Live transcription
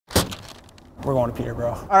We're going to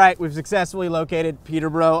Peterborough. All right, we've successfully located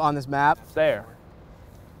Peterborough on this map. There.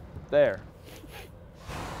 There.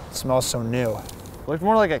 It smells so new. Looks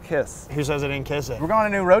more like a kiss. Who says I didn't kiss it? We're going on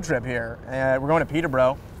a new road trip here. We're going to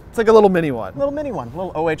Peterborough. It's like a little mini one. A little mini one, a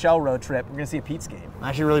little OHL road trip. We're gonna see a Pete's game. I'm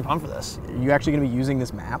actually really pumped for this. Are you actually gonna be using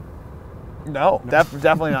this map? No,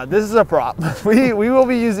 definitely not. This is a prop. We will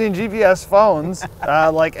be using GPS phones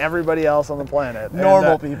like everybody else on the planet.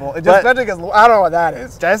 Normal people. Especially because I don't know what that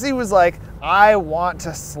is. Jesse was like, I want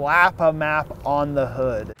to slap a map on the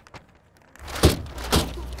hood.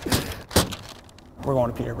 We're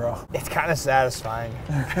going to Peterborough. It's kind of satisfying.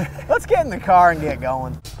 Let's get in the car and get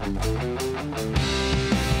going.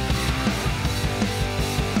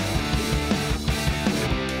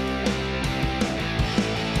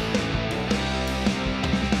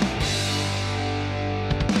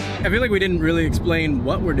 I feel like we didn't really explain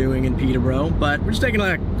what we're doing in Peterborough, but we're just taking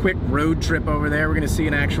a quick road trip over there. We're going to see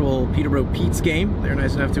an actual Peterborough Petes game. They're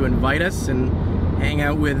nice enough to invite us and hang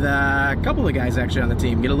out with a couple of guys actually on the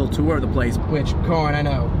team, get a little tour of the place. Which, Corwin, I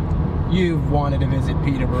know you've wanted to visit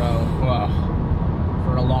Peterborough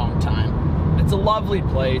for a long time. It's a lovely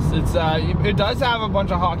place. It does have a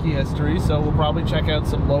bunch of hockey history, so we'll probably check out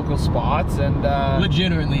some local spots and.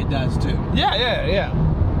 Legitimately, it does too. Yeah.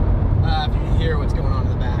 If you hear what's going on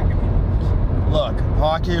in the back. Look,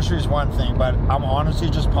 hockey history is one thing, but I'm honestly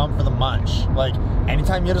just pumped for the munch. Like,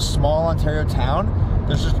 anytime you hit a small Ontario town,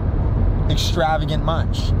 there's just extravagant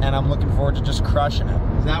munch, and I'm looking forward to just crushing it.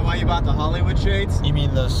 Is that why you bought the Hollywood shades? You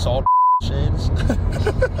mean the salt shades?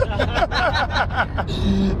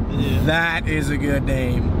 That is a good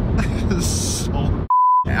name. Salt.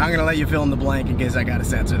 I'm gonna let you fill in the blank in case I gotta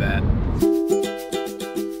censor that.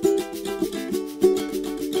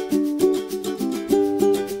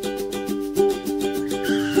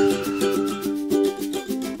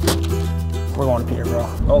 We're going to Peterborough.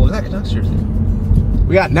 Oh, look at that Canucks jersey.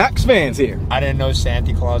 We got Canucks fans here. I didn't know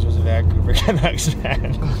Santa Claus was a Vancouver Canucks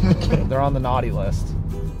fan. They're on the naughty list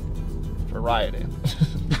for rioting.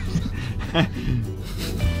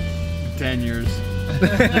 10 years.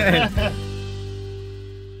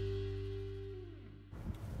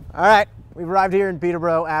 All right, we've arrived here in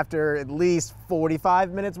Peterborough after at least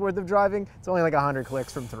 45 minutes worth of driving. It's only like 100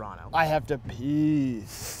 clicks from Toronto. I have to pee.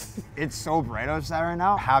 It's so bright outside right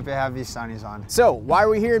now. Happy to have these sunnies on. So, why are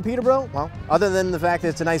we here in Peterborough? Well, other than the fact that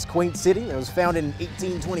it's a nice quaint city that was founded in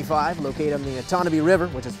 1825, located on the Otonabee River,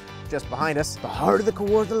 which is just behind us, the heart of the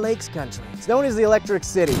Kawartha Lakes country. It's known as the Electric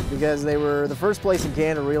City because they were the first place in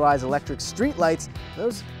Canada to realize electric streetlights. That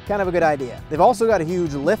was kind of a good idea. They've also got a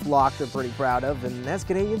huge lift lock they're pretty proud of, and as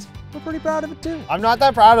Canadians, we're pretty proud of it too. I'm not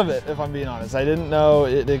that proud of it, if I'm being honest. I didn't know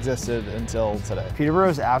it existed until today. Peterborough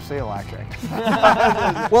is absolutely electric.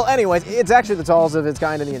 Well, anyways, it's actually the tallest of its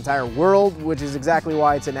kind in the entire world, which is exactly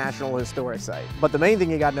why it's a National Historic Site. But the main thing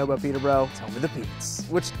you gotta know about Peterborough, it's home to the Petes,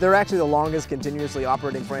 which they're actually the longest continuously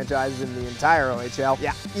operating franchise in the entire OHL.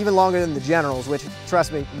 Yeah, even longer than the Generals, which,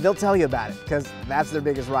 trust me, they'll tell you about it, because that's their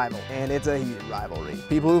biggest rival, and it's a heated rivalry.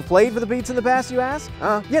 People who've played for the Petes in the past, you ask?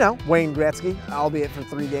 You know, Wayne Gretzky, albeit for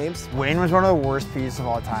 3 games. Wayne was one of the worst Petes of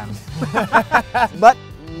all time. But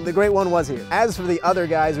the great one was here. As for the other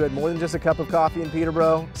guys who had more than just a cup of coffee in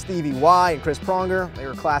Peterborough, Stevie Y and Chris Pronger, they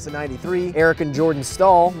were class of '93. Eric and Jordan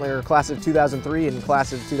Stahl, they were class of 2003 and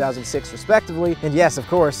class of 2006 respectively. And yes, of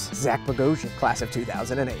course, Zach Bogosian, class of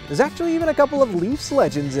 2008. There's actually even a couple of Leafs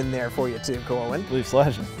legends in there for you too, Corwin. Leafs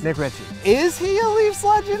legend. Nick Ritchie. Is he a Leafs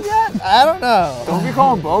legend yet? I don't know. Don't be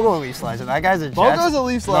calling Bogo a Leafs legend. That guy's a Jets. Bogo's a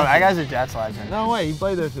Leafs legend. No, that guy's a Jets legend. No way, he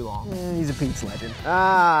played there too long. He's a Pete's legend.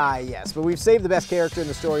 Ah, yes, but we've saved the best character in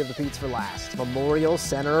the story of the Petes for last. Memorial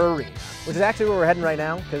Center Arena, which is actually where we're heading right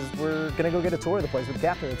now, because we're gonna go get a tour of the place with the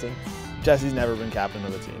captain of the team. Jesse's never been captain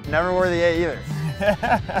of the team. Never wore the A either.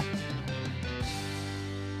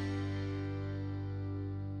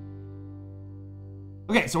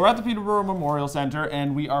 Okay, so we're at the Peterborough Memorial Center,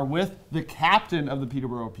 and we are with the captain of the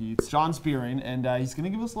Peterborough Petes, John Spearing, and he's going to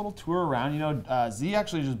give us a little tour around. You know, Z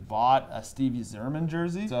actually just bought a Stevie Zimmerman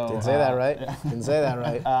jersey. So, Didn't say that right. Yeah. Didn't say that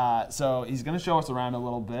right. So he's going to show us around a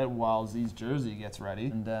little bit while Z's jersey gets ready,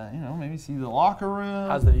 and you know, maybe see the locker room.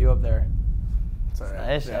 How's the view up there? It's all right.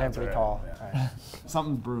 It's pretty tall. Yeah. All right.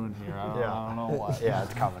 Something's brewing here. I don't know what. Yeah,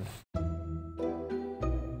 it's coming.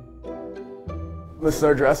 This is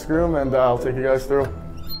our dressing room, and I'll take you guys through.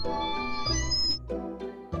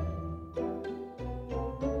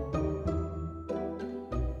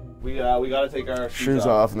 We got to take our Shoes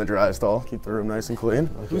off in the dry stall. Keep the room nice and clean.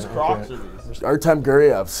 Whose Crocs are these? Artem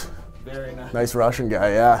Guryev's. Very nice. Nice Russian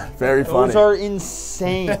guy, yeah. Very funny. Those are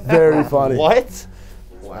insane. Very funny. What?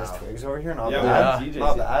 Nice twigs over here, not Yeah, bad. DJs.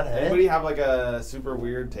 Not bad, hey? Anybody have like a super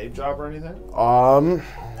weird tape job or anything?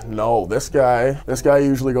 No, this guy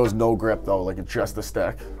usually goes no grip though, like it's just the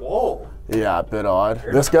stick. Whoa. Yeah, a bit odd.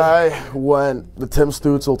 This guy went the Tim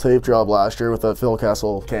Stutzel tape job last year with a Phil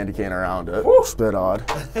Kessel candy cane around it. It's a bit odd.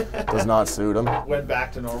 Does not suit him. Went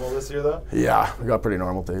back to normal this year though? Yeah, we got pretty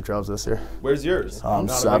normal tape jobs this year. Where's yours? Not a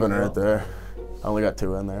 7 right there. I only got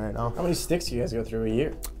 2 in there right now. How many sticks do you guys go through a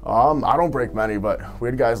year? I don't break many, but we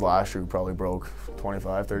had guys last year who probably broke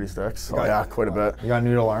 25, 30 sticks. So yeah, quite a bit. You got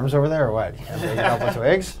noodle arms over there or what? You can't make a couple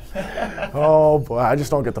twigs? Oh boy, I just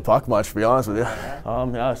don't get the puck much, to be honest with you.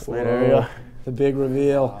 Yeah, slate area. The big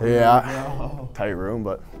reveal. Yeah, tight room,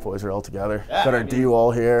 but boys are all together. Got our D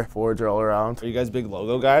wall here. Forwards are all around. Are you guys big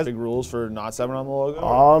logo guys? Big rules for not 7 on the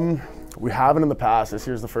logo? We haven't in the past. This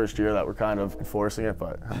year's the first year that we're kind of enforcing it,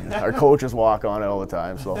 but our coaches walk on it all the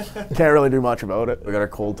time, so can't really do much about it. We got our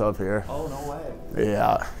cold tub here. Oh, no way.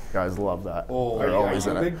 Yeah, guys love that. Oh, They're always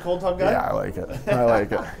in a it. big cold tub guy? Yeah, I like it. I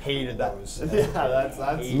like it. Hated those. Yeah,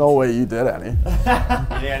 that's No way you did any. Yeah,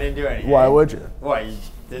 I didn't do anything. Why would you? What, you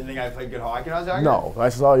didn't think I played good hockey when I was younger? No, I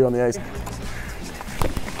saw you on the ice.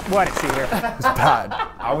 What a cheater. It's bad.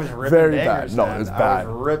 I was ripping Very bangers, bad. No, man. it was I bad.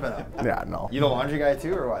 was ripping them. Yeah, no. You the laundry guy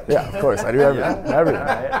too, or what? Yeah, of course. I do everything. Everything.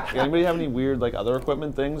 Anybody have any weird like other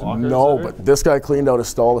equipment things? No, but this guy cleaned out his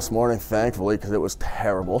stall this morning, thankfully, because it was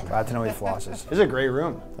terrible. Glad to know he flosses. This is a great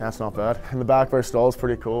room. That's not bad. In the back of our stall is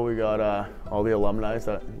pretty cool. We got all the alumni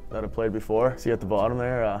that have played before. See at the bottom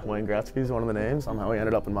there, Wayne Gretzky's one of the names. Somehow he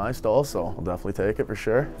ended up in my stall, so I'll definitely take it for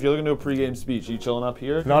sure. If you're looking to a pregame speech, you chilling up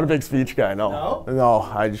here? Not a big speech guy, no. No,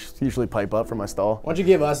 I just usually pipe up from my stall. Why don't you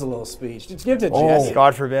give us a little speech? Just give it to Oh. Jesse.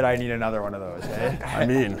 God forbid I need another one of those, eh? I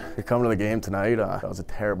mean, you're coming to the game tonight. That was a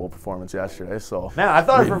terrible performance yesterday, so. Man, I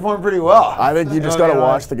thought I performed pretty well. I think you just know, gotta man,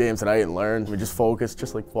 watch the game tonight and learn. We just focus,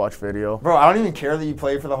 just like watch video. Bro, I don't even care that you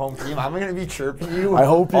play for the home team. I'm gonna be chirping you. I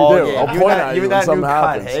hope you all do. game. I'll point at you and when that something new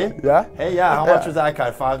cut, happens. hey? Yeah? Hey, yeah. How much was that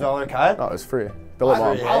cut? $5 cut? Oh, it's free. Bill it,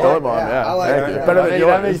 Mom. Yeah. Bill it, Mom, yeah. I like Thank it. you. Better than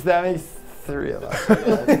yours. That makes 3 of us.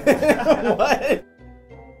 What?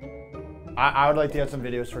 I would like to get some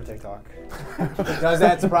videos for TikTok. Does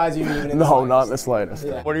that surprise you even in the No, not in slightest? the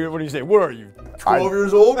slightest. What do you say? What are you? 12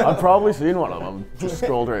 years old? I've probably seen one of them. Just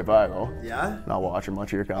scrolled right by though. Yeah? Not watching much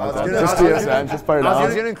of your was content. gonna- Just I was TSN, just play it I was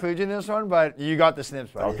down. gonna include you in this one, but you got the snips,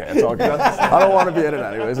 buddy. Okay, it's all good. I don't want to be in it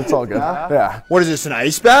anyways. It's all good. Yeah. What is this, an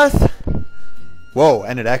ice bath? Whoa,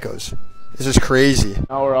 and it echoes. This is crazy.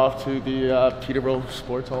 Now we're off to the Peterborough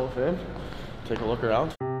Sports Hall of Fame. Take a look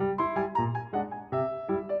around.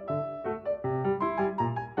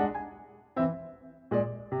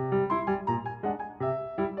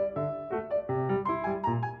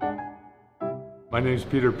 My name is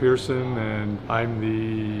Peter Pearson, and I'm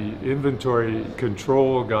the inventory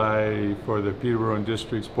control guy for the Peterborough and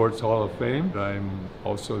District Sports Hall of Fame. I'm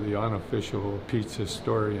also the unofficial Pete's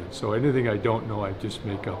historian, so anything I don't know, I just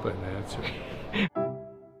make up an answer.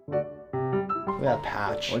 Look at that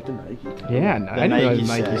patch. Like the Nike. Yeah, I didn't realize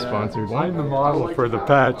Nike set. sponsored one. I'm the model for the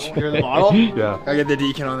patch. You're the model? Yeah. I get the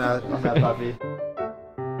deacon on that puppy.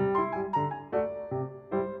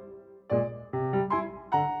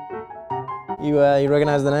 You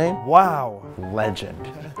recognize the name? Wow. Legend.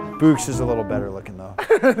 Books is a little better looking though.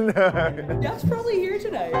 That's probably here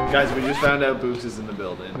tonight. Guys, we just found out Books is in the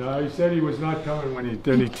building. No, he said he was not coming when any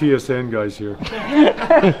TSN guys here.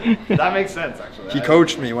 That makes sense, actually. He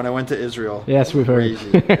coached me when I went to Israel. Yes, we've heard. Crazy.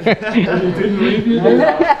 You didn't leave you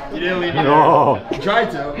there? You didn't leave me No. there.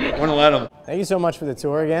 Tried to. Wouldn't let him. Thank you so much for the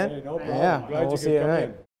tour again. No problem. Yeah, Glad we'll you see could you come tonight.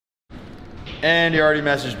 in. And he already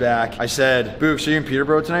messaged back. I said, Books, are you in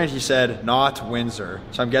Peterborough tonight? He said, not Windsor.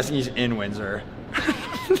 So I'm guessing he's in Windsor.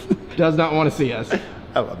 Does not want to see us.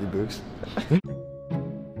 I love you, Books.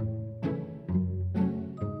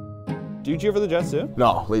 Do you cheer for the Jets too?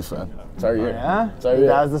 No, Leafs fan. It's our year. Yeah? It's our year.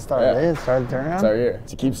 That was the start, Yeah. eh? It started the turnaround? It's our year.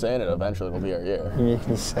 To keep saying it, eventually it'll be our year. You make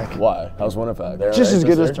me sick. Why? How's Winnipeg? They're Just right as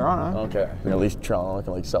good this as year? Toronto. Okay. At least Toronto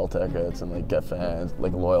can like sell tickets and like get fans,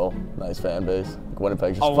 like loyal, nice fan base. Like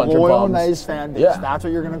Winnipeg just A a bunch of loyal, bums. nice fan base. Yeah. That's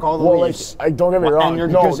what you're going to call the Well, like, Leafs. don't get me Well, wrong. and you're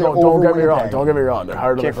No, because they're don't over get me wrong. Winnipeg. Don't get me wrong. They're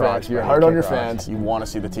hard on Kick the fans. rocks, You're buddy. hard on Kick your rocks. fans. You want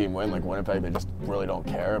to see the team win. Like Winnipeg, they just really don't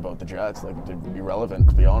care about the Jets. Like they're irrelevant,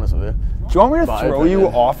 to be honest with you. Do you want me to My throw you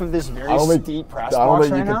opinion. off of this very I don't think, steep press I don't box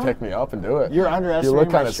think you right can now? pick me up and do it. You're underestimating You look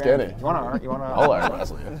my kind of strength. skinny. You want to? I'll arm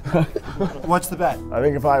wrestle you. What's the bet? I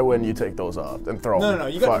think if I win, you take those off and throw them.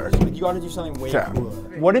 You Fire. got to do something way Okay. cooler.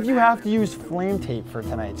 What if you have to use flame tape for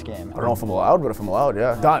tonight's game? I don't know if I'm allowed, but if I'm allowed,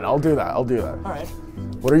 yeah. Done. I'll do that. I'll do that. All right.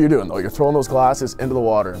 What are you doing though? You're throwing those glasses into the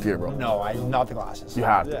water in Peterborough. No, not the glasses. You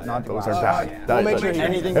have to. Not the Those glasses. are bad. We'll make sure you-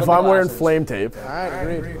 Anything If but the I'm wearing glasses. flame tape, All right,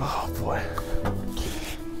 agreed. oh boy.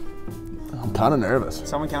 I'm kind of nervous.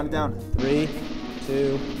 Someone count it down. 3,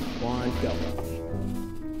 2, 1, go.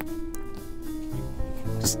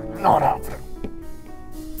 Just not happening.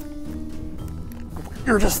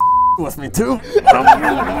 You're just with me too.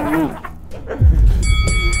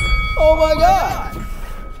 Oh my God!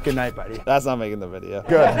 Good night, buddy. That's not making the video.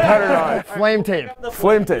 Good. Better not. Flame tape.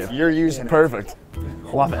 Flame tape. You're using it. Perfect.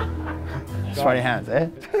 Love it. Sweaty hands, eh?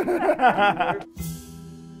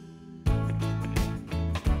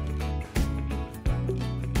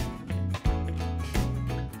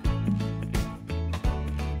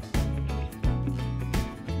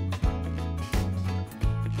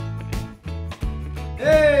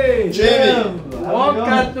 Hey, Jimmy.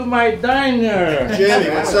 welcome to my diner. Jimmy,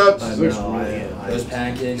 what's up? Those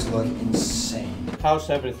pancakes look insane. How's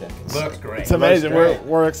everything? Looks great. It's amazing.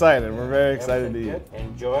 We're excited. We're very excited to eat.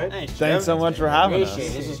 Enjoy. Thanks so much for having us.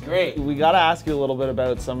 This is great. We got to ask you a little bit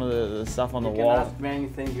about some of the stuff on the You can wall. ask me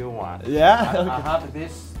anything you want. Yeah? I have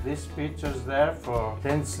these pictures there for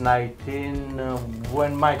since 19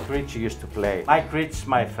 when Mike Rich used to play. Mike Rich,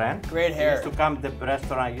 my friend. Great He hair. used to come to the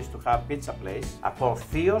restaurant. I used to have pizza place. For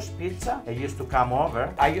Theo's Pizza, he used to come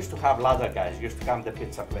over. I used to have a lot of guys used to come to the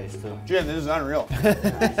pizza place too. Jim, this is unreal.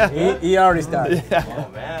 He already started. Oh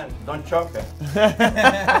man, don't choke it.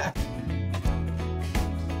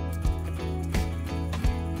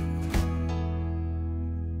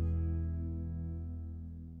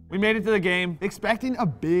 We made it to the game, expecting a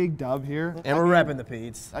big dub here. And we're repping the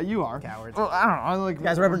Petes. You are. Cowards. Well, I don't know. I'm like, You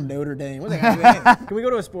guys are repping Notre Dame. What the heck? Can we go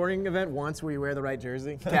to a sporting event once where you wear the right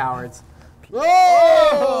jersey? Cowards.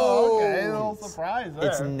 oh, okay, a little surprise there.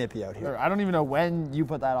 It's nippy out here. I don't even know when you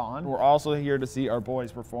put that on. We're also here to see our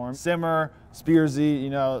boys perform. Simmer, Spearsy, you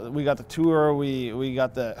know, we got the tour, we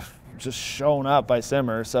got the just shown up by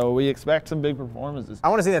Simmer, so we expect some big performances. I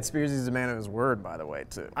want to see that Spears is a man of his word, by the way,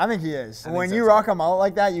 too. I think he is. think When so, you too. rock him out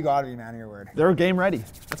like that, you gotta be a man of your word. They're game ready.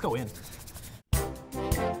 Let's go in.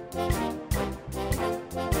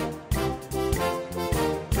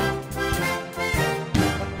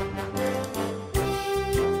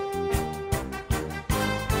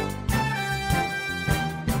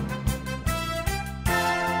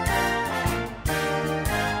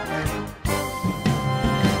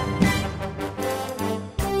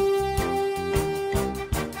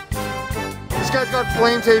 This guy's got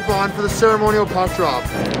flame tape on for the ceremonial puck drop.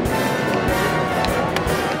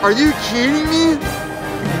 Are you kidding me?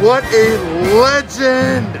 What a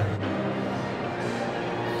legend!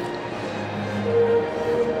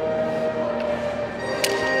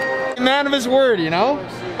 Man of his word, you know?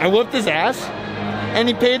 I whooped his ass, and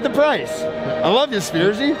he paid the price. I love you,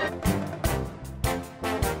 Spearsy.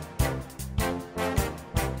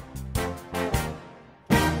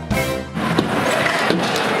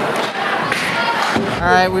 All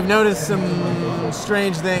right, we've noticed some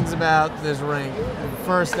strange things about this rink.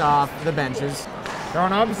 First off, the benches. They're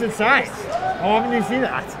on opposite sides. How often do you see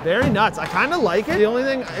that? It's very nuts. I kind of like it. The only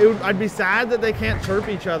thing, I'd be sad that they can't chirp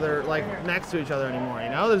each other like next to each other anymore, you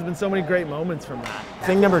know? There's been so many great moments from that.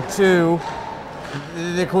 Thing number 2,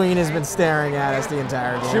 the Queen has been staring at us the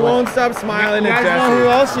entire game. She won't stop smiling at Jesse. Who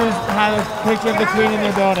else had a picture of the Queen in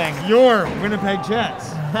their building? Your Winnipeg Jets.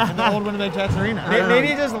 In the old Winnipeg Jets arena. Maybe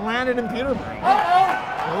he just landed in Peterborough.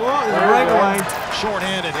 Oh, there's a breakaway.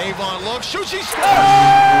 Short-handed, Avon looks, shoots, he scores!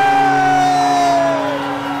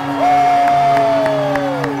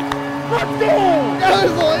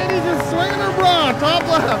 There's a lady just swinging her bra, top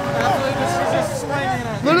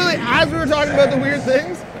left. Literally, as we were talking about the weird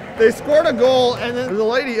things, they scored a goal, and then there's a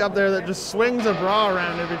lady up there that just swings her bra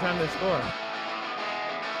around every time they score.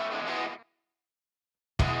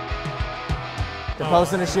 They're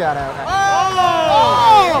posting a shutout.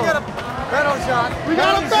 Oh! We got a penalty shot. We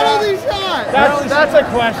got a penalty shot! That's a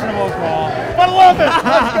questionable call. But I love it!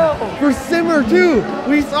 Let's go! For Simmer, too.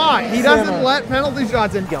 We saw it. He doesn't let penalty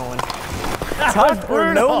shots in. Going. Tough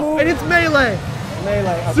for no move. And it's melee.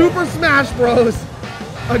 Melee. Okay. Super Smash Bros.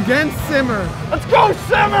 Against Simmer. Let's go,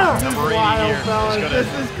 Simmer! Number 80 here. He's This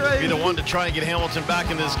going is to crazy. be the one to try and get Hamilton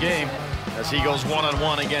back in this game as he goes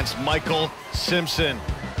one-on-one against Michael Simpson.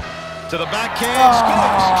 To the backhand,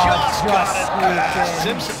 scores, just got it.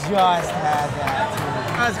 Simpson. Just had that.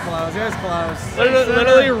 It was close. It was close.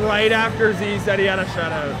 Literally right after Z said he had a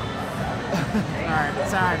shutout.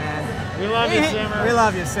 Sorry, man. We love you, Simmer. We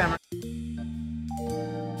love you, Simmer.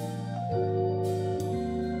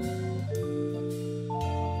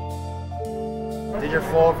 Did your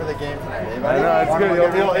flow for the game tonight, eh, I buddy? know,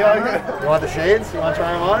 it's good. You want the shades? You want to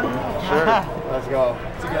try them on? Sure. Let's go.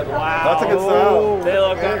 Wow. That's a good style. They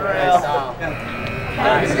look Nice unreal. style.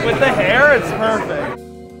 With the hair, it's perfect.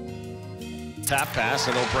 tap pass,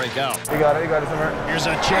 it'll break out. You got it, Summer. Here's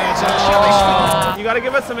a chance, and a Chevy score. You got to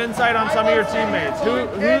give us some insight on some of your teammates.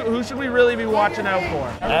 Who should we really be watching out for?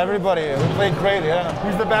 Everybody, we played great, yeah.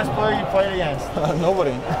 Who's the best player you played against?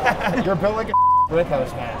 Nobody. You're built like a brick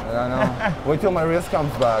house, man. I know. Wait till my wrist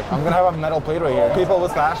comes back. I'm gonna have a metal plate right here. People will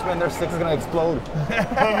slash me and their stick is gonna explode.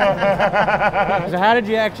 So how did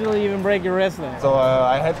you actually even break your wrist then? So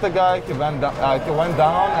I hit the guy, he went down,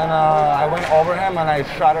 and I went over him and I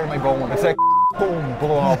shattered my bone. It's like boom,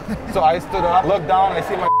 blew up. So I stood up, looked down, I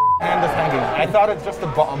see my hand is hanging. I thought it's just a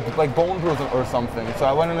bone bruise or something. So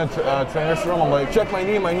I went in the trainer's room, I'm like, check my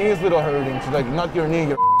knee is a little hurting. She's like, not your knee,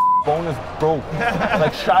 your bone is broke.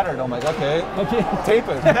 Like shattered. I'm like, okay. Tape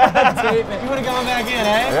it. Tape it. You would have gone back in,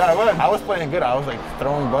 eh? Yeah, I would. I was playing good. I was like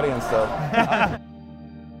throwing buddy and stuff.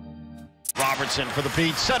 Robertson for the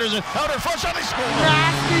Petes, centers it, outer front shot, they score!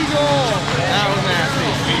 Nasty goal! That was nasty.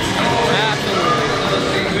 Absolutely.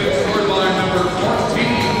 Scored by number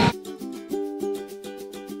 14.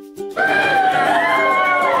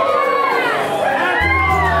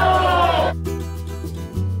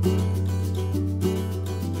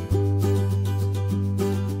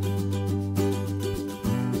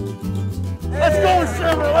 Let's go,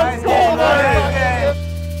 Shimmer! Let's go, buddy!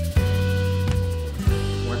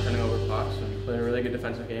 We're turning over pucks and played a really good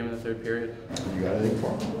defensive game in the third period. You got anything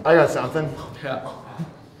for him? I got something. Yeah.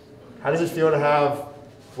 How does it feel to have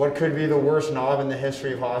what could be the worst knob in the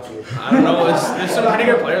history of hockey? I don't know. There's some pretty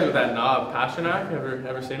good players with that knob. Pasternak,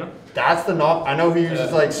 ever seen him? That's the knob. I know he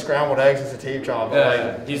uses like scrambled eggs as a tape job. But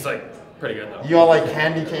Yeah, he's like pretty good though. you got like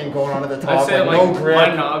candy cane going onto the top, I'd say like no grip.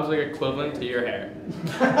 my knob's like equivalent to your hair.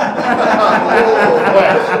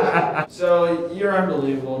 So you're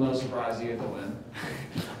unbelievable. No surprise you get the win.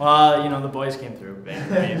 Well, you know, the boys came through big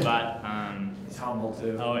for me, but He's humble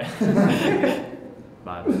too. oh yeah.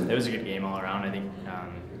 But it was a good game all around. I think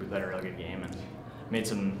we played a real good game and made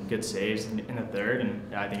some good saves in the third,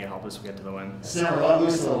 and I think it helped us get to the win. Simmer, let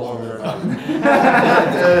loose a little longer. Tell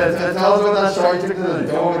us about that shot you took to the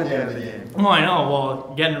dome at the end of the game. Oh, I know.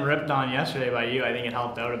 Well, getting ripped on yesterday by you, I think it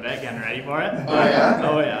helped out a bit, getting ready for it. Oh yeah?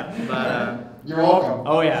 Oh yeah. But you're welcome.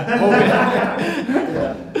 oh yeah. Oh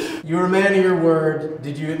yeah. You were a man of your word.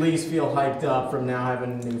 Did you at least feel hyped up from now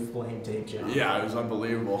having a new flame tape job? Yeah, it was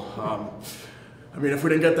unbelievable. I mean, if we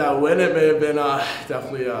didn't get that win, it may have been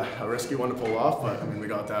definitely a risky one to pull off, but I mean, we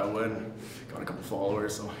got that win. Got a couple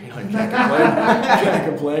followers, so you know, you can't complain. Can't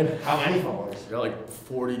complain. How many followers? We got like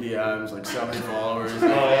 40 DMs, like 70 followers. Oh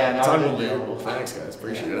yeah, It's unbelievable. Thanks, guys.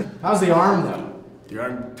 Appreciate it. How's the arm though? The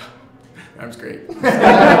arm's great.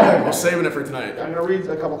 We're saving it for tonight. I'm gonna read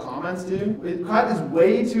a couple comments, dude. It cut is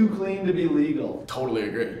way too clean to be legal. Totally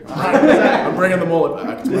agree. I'm bringing the mullet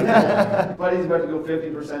back. It's my mullet. Buddy's about to go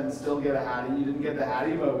 50% and still get a hattie. You didn't get the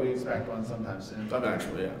hattie, but we expect one sometime soon. I'm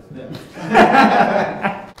actually, yeah.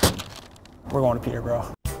 Yeah. We're going to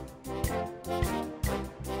Peterborough.